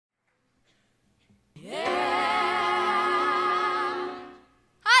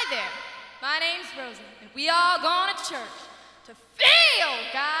We all going to church to feel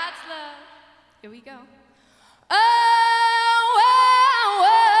God's love. Here we go. Oh, oh,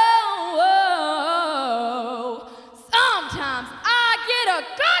 oh, oh. Sometimes I get a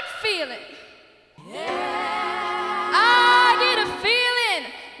good feeling. Yeah. I get a feeling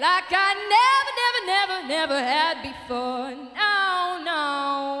like I never had before. No,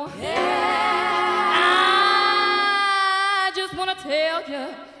 no. Yeah. I just want to tell you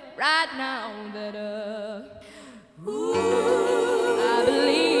right now that I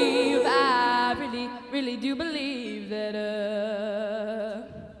believe, I really do believe that